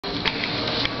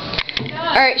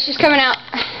Alright, she's coming out.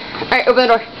 Alright, open the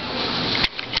door.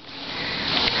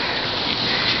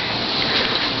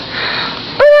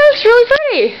 Oh, that looks really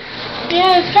pretty.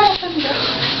 Yeah, it's kind of fun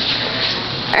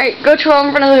though. Alright, go twirl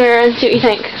in front of the mirror and see what you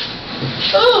think.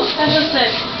 Ooh, that looks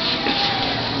sick.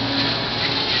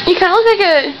 You kind of look like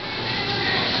a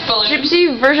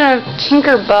gypsy version of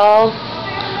Tinkerbell.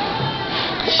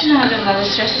 Shouldn't have been that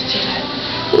stressed too much.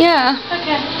 Yeah.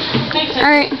 Okay. Makes sense.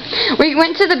 Alright. We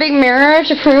went to the big mirror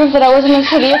to prove that I wasn't as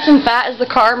hideous and fat as the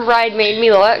car ride made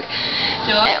me look.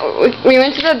 We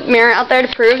went to the mirror out there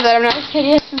to prove that I'm not as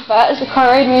hideous and fat as the car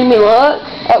ride made me look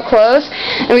up close.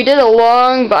 And we did a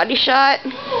long body shot.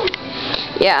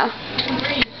 Yeah.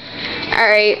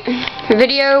 Alright.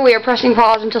 Video, we are pressing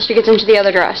pause until she gets into the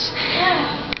other dress.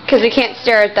 Because we can't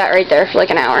stare at that right there for like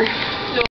an hour.